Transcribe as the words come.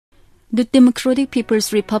The Democratic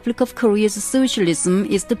People's Republic of Korea's socialism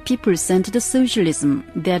is the people-centered socialism,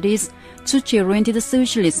 that is, Juche-oriented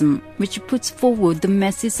socialism, which puts forward the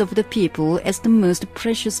masses of the people as the most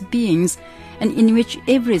precious beings and in which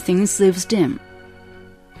everything serves them.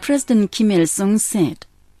 President Kim Il-sung said,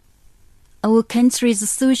 "Our country is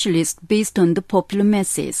socialist based on the popular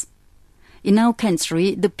masses. In our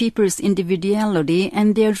country, the people's individuality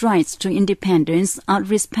and their rights to independence are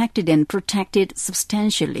respected and protected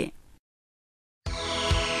substantially."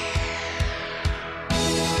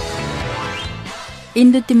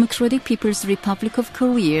 In the Democratic People's Republic of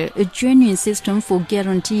Korea, a genuine system for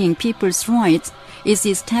guaranteeing people's rights is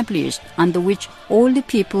established under which all the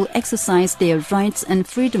people exercise their rights and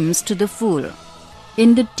freedoms to the full.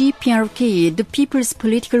 In the DPRK, the people's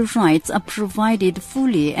political rights are provided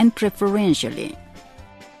fully and preferentially.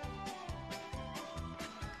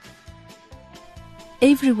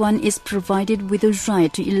 Everyone is provided with the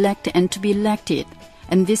right to elect and to be elected,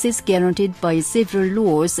 and this is guaranteed by several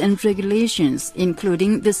laws and regulations,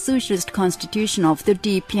 including the Socialist Constitution of the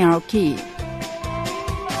DPRK.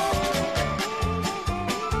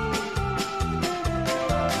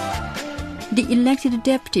 The elected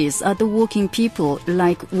deputies are the working people,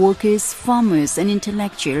 like workers, farmers, and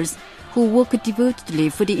intellectuals, who work devotedly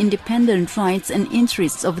for the independent rights and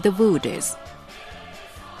interests of the voters.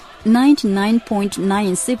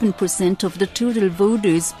 99.97% of the total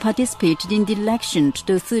voters participated in the election to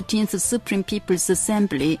the 13th Supreme People's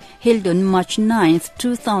Assembly held on March 9,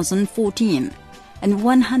 2014, and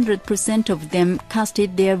 100% of them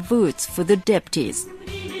casted their votes for the deputies.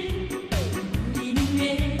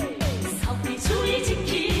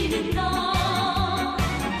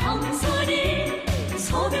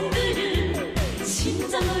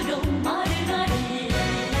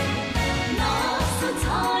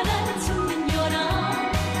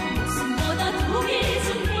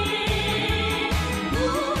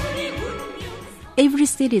 Every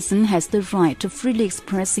citizen has the right to freely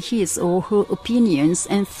express his or her opinions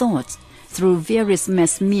and thoughts through various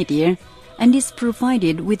mass media and is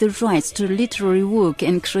provided with the rights to literary work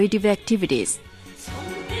and creative activities.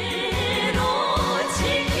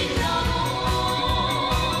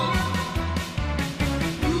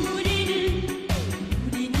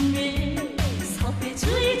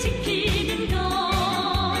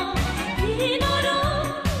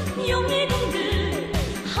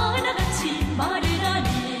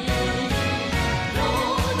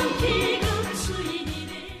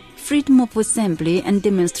 Freedom of assembly and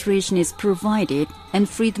demonstration is provided, and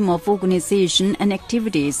freedom of organization and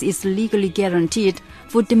activities is legally guaranteed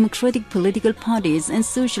for democratic political parties and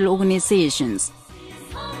social organizations.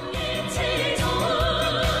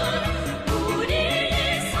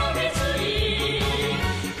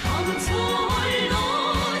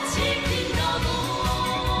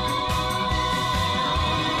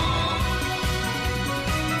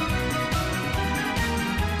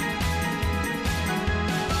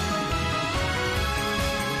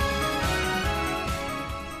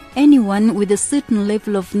 Anyone with a certain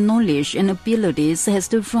level of knowledge and abilities has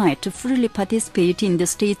the right to freely participate in the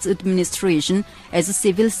state's administration as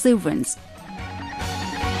civil servants.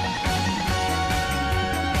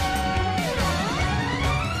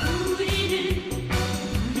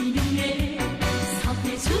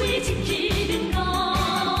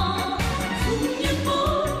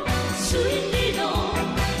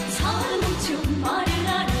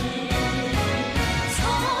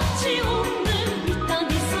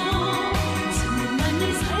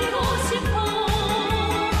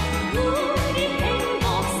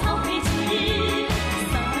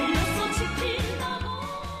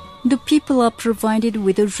 The people are provided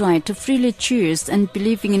with the right to freely choose and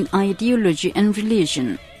believing in ideology and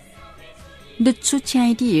religion. The Juche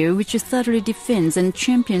Idea, which thoroughly defends and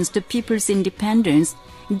champions the people's independence,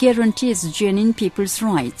 guarantees genuine people's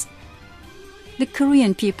rights. The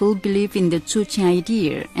Korean people believe in the Juche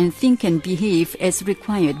Idea and think and behave as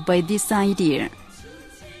required by this idea.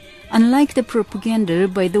 Unlike the propaganda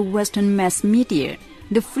by the Western mass media,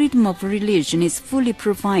 the freedom of religion is fully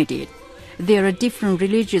provided. There are different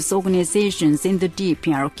religious organizations in the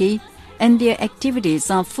DPRK, and their activities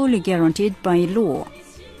are fully guaranteed by law.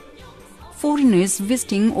 Foreigners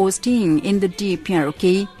visiting or staying in the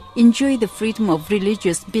DPRK enjoy the freedom of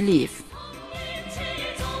religious belief.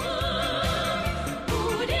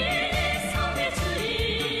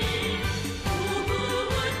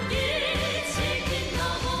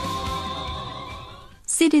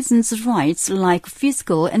 Citizens' rights like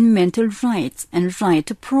physical and mental rights and right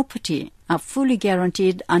to property are fully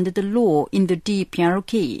guaranteed under the law in the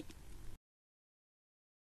DPRK.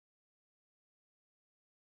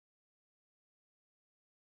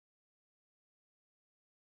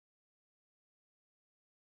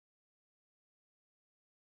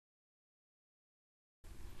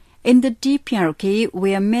 In the DPRK,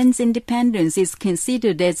 where men's independence is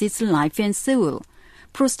considered as its life and soul,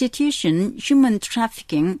 prostitution, human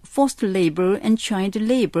trafficking, forced labor, and child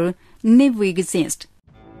labor never exist.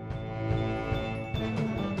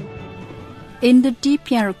 In the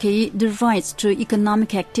DPRK, the rights to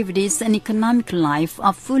economic activities and economic life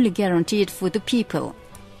are fully guaranteed for the people.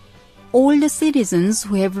 All the citizens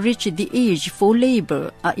who have reached the age for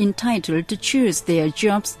labor are entitled to choose their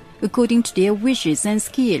jobs according to their wishes and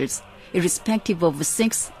skills, irrespective of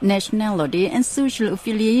sex, nationality, and social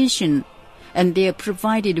affiliation, and they are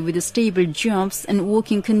provided with stable jobs and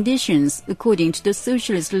working conditions according to the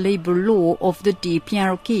socialist labor law of the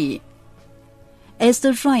DPRK. As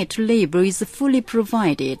the right to labor is fully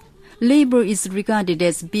provided, labor is regarded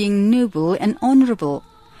as being noble and honorable,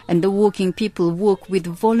 and the working people work with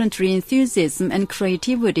voluntary enthusiasm and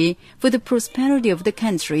creativity for the prosperity of the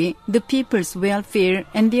country, the people's welfare,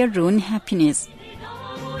 and their own happiness.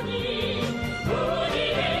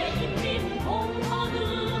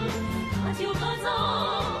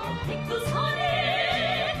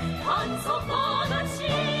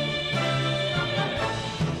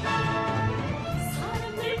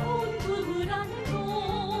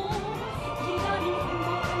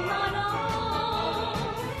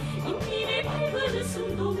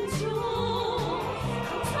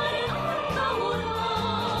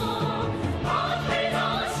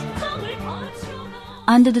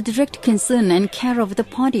 Under the direct concern and care of the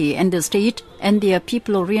party and the state and their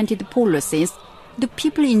people-oriented policies, the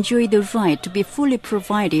people enjoy the right to be fully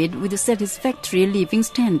provided with satisfactory living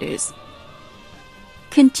standards.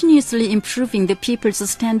 Continuously improving the people's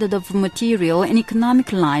standard of material and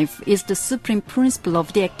economic life is the supreme principle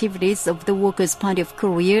of the activities of the Workers' Party of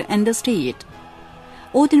Korea and the state.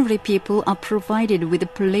 Ordinary people are provided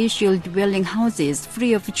with palatial dwelling houses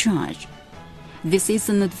free of charge. This is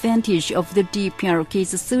an advantage of the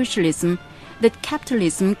DPRK's socialism that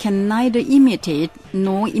capitalism can neither imitate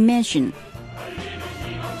nor imagine.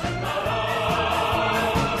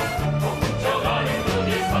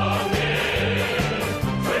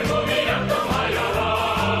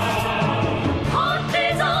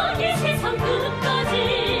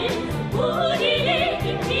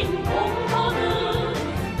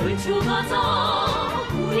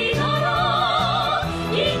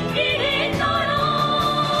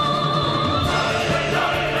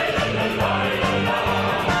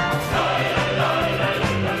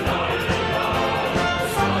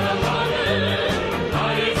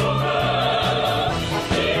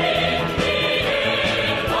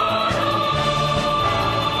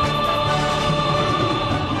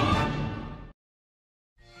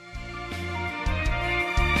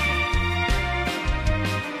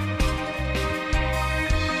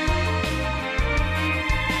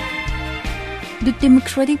 The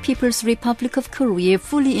Democratic People's Republic of Korea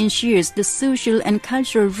fully ensures the social and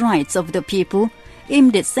cultural rights of the people,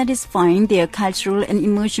 aimed at satisfying their cultural and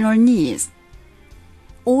emotional needs.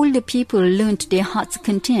 All the people learn to their heart's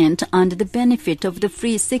content under the benefit of the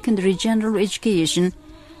free secondary general education,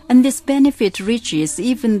 and this benefit reaches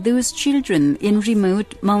even those children in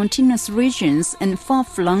remote mountainous regions and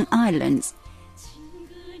far-flung islands.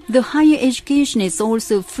 The higher education is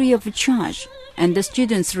also free of charge, and the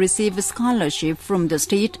students receive a scholarship from the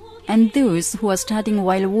state, and those who are studying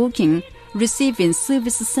while working receive in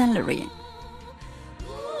service salary.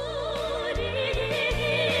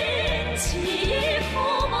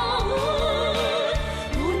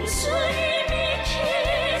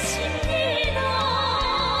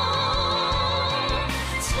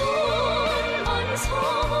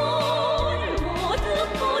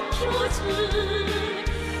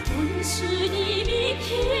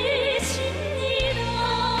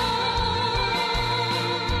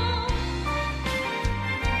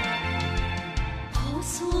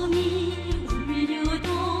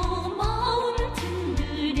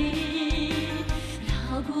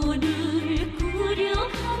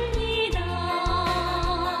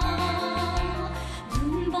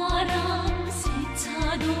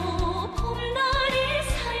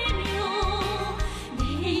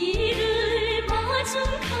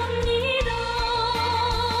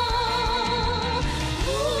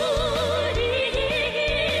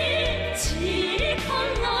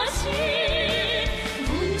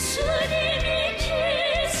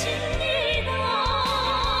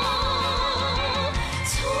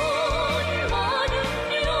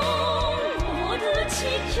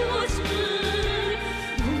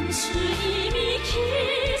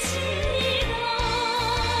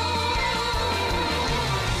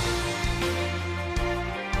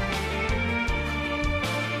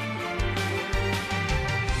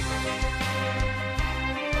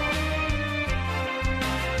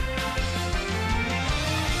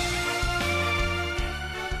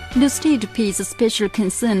 The state pays a special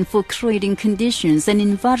concern for creating conditions and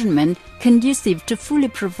environment conducive to fully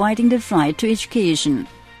providing the right to education.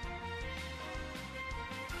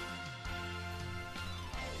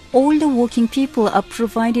 All the working people are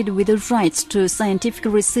provided with the rights to scientific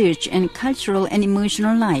research and cultural and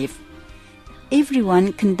emotional life.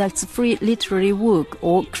 Everyone conducts free literary work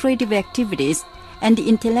or creative activities, and the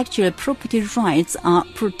intellectual property rights are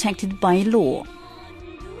protected by law.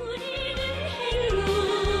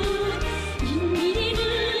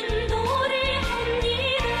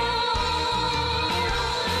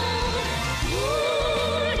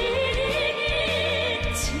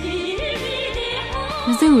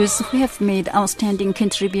 Those who have made outstanding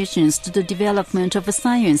contributions to the development of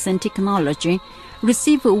science and technology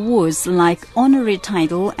receive awards like honorary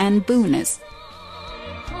title and bonus.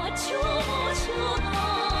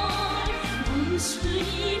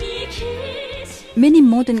 Many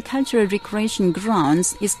modern cultural recreation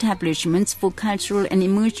grounds, establishments for cultural and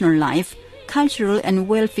emotional life, cultural and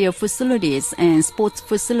welfare facilities and sports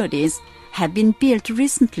facilities have been built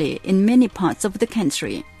recently in many parts of the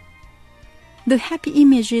country. The happy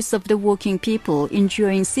images of the working people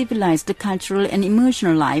enjoying civilized cultural and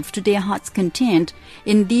emotional life to their heart's content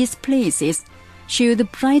in these places show the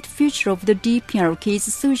bright future of the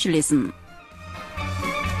DPRK's socialism.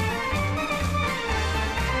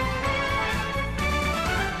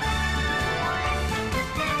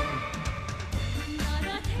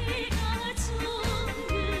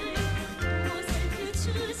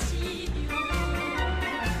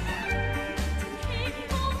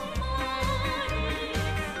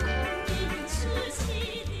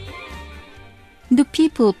 The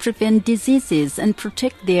people prevent diseases and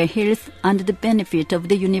protect their health under the benefit of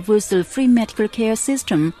the universal free medical care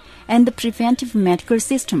system and the preventive medical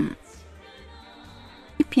system.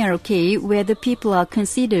 DPRK, where the people are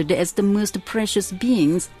considered as the most precious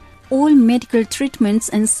beings, all medical treatments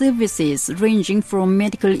and services ranging from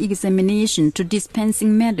medical examination to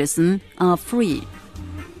dispensing medicine are free.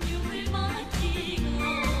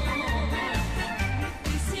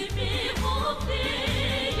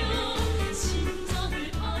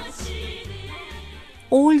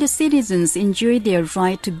 All the citizens enjoy their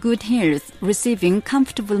right to good health, receiving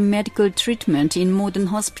comfortable medical treatment in modern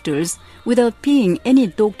hospitals without paying any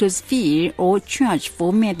doctor's fee or charge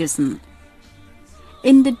for medicine.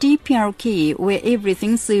 In the DPRK, where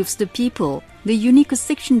everything serves the people, the unique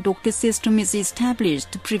section doctor system is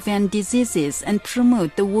established to prevent diseases and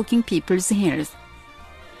promote the working people's health.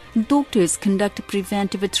 Doctors conduct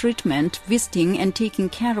preventive treatment, visiting and taking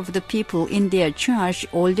care of the people in their charge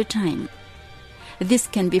all the time. This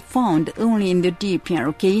can be found only in the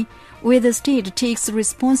DPRK, where the state takes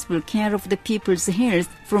responsible care of the people's health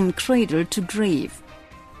from cradle to grave.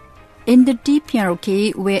 In the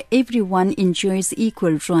DPRK, where everyone enjoys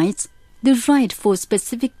equal rights, the right for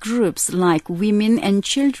specific groups like women and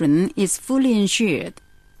children is fully ensured.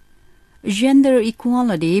 Gender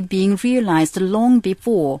equality being realized long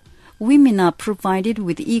before, women are provided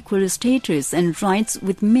with equal status and rights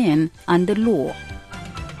with men under law.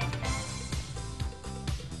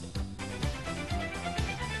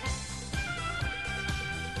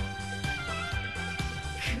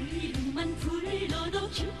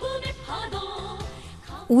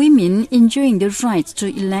 Women enjoying the right to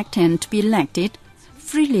elect and to be elected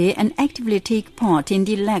freely and actively take part in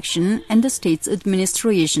the election and the state's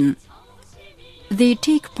administration. They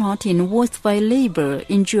take part in worthwhile labor,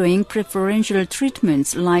 enjoying preferential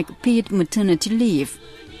treatments like paid maternity leave.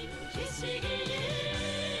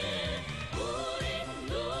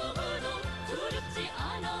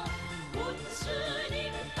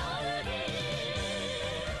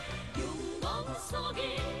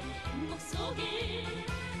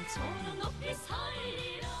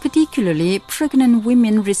 Particularly, pregnant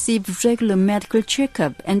women receive regular medical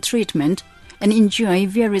checkup and treatment and enjoy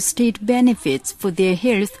various state benefits for their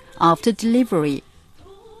health after delivery.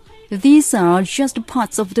 These are just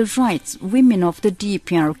parts of the rights women of the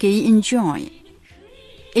DPRK enjoy.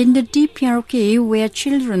 In the DPRK, where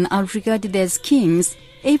children are regarded as kings,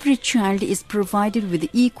 every child is provided with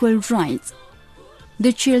equal rights.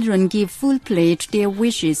 The children give full play to their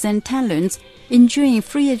wishes and talents, enjoying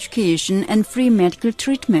free education and free medical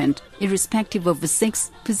treatment, irrespective of the sex,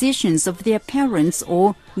 positions of their parents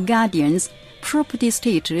or guardians, property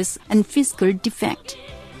status, and physical defect.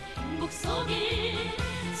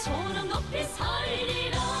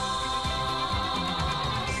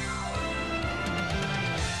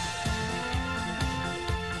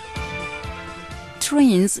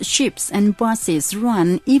 Trains, ships, and buses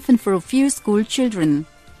run even for a few school children.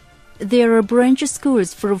 There are branch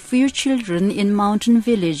schools for a few children in mountain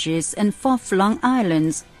villages and far-flung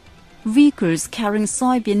islands, Vehicles carrying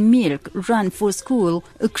soybean milk run for school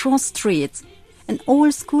across streets, and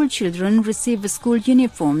all school children receive school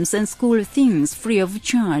uniforms and school things free of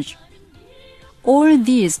charge. All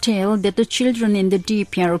these tell that the children in the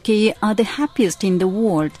DPRK are the happiest in the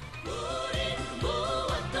world.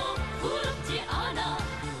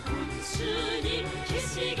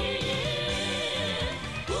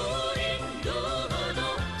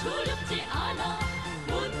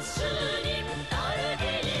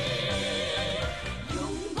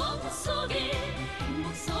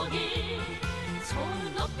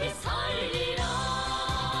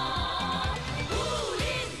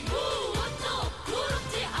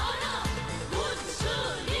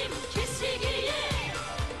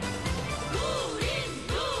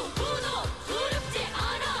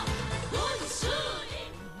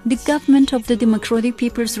 The government of the Democratic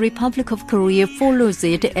People's Republic of Korea follows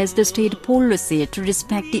it as the state policy to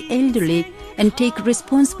respect the elderly and take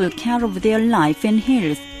responsible care of their life and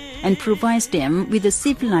health, and provides them with a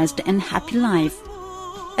civilized and happy life.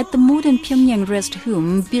 At the modern Pyongyang rest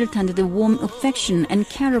home, built under the warm affection and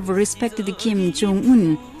care of respected Kim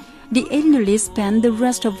Jong-un, the elderly spend the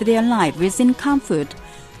rest of their lives in comfort,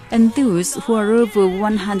 and those who are over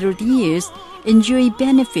 100 years enjoy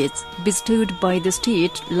benefits bestowed by the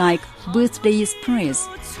state like birthday express.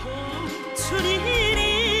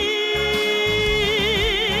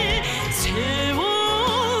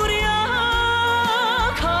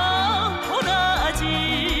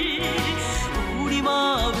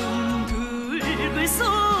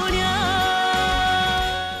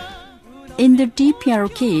 In the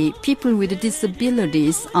DPRK, people with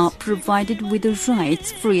disabilities are provided with the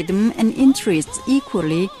rights, freedom and interests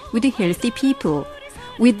equally with the healthy people,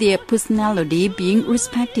 with their personality being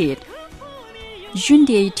respected. June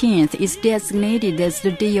the 18th is designated as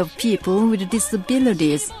the Day of People with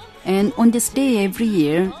Disabilities, and on this day every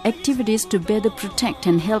year, activities to better protect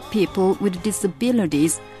and help people with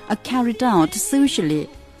disabilities are carried out socially.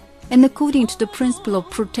 And according to the principle of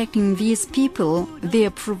protecting these people, they are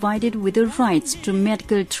provided with the rights to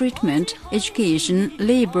medical treatment, education,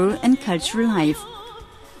 labor and cultural life.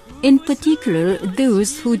 In particular,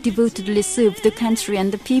 those who devotedly serve the country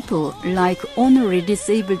and the people, like honorary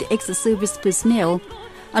disabled ex-service personnel,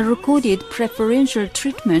 are accorded preferential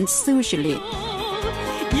treatment socially.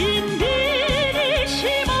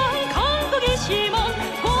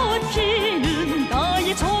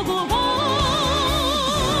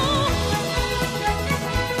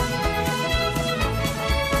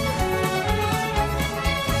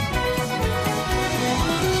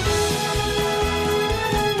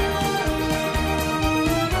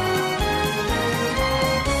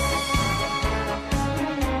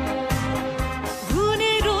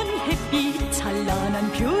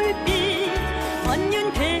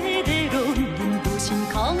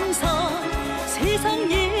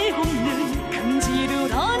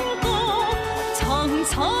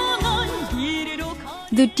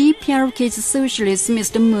 The DPRK's socialism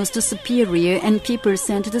is the most superior and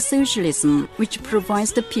people-centered socialism, which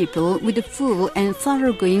provides the people with full and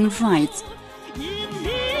thoroughgoing rights.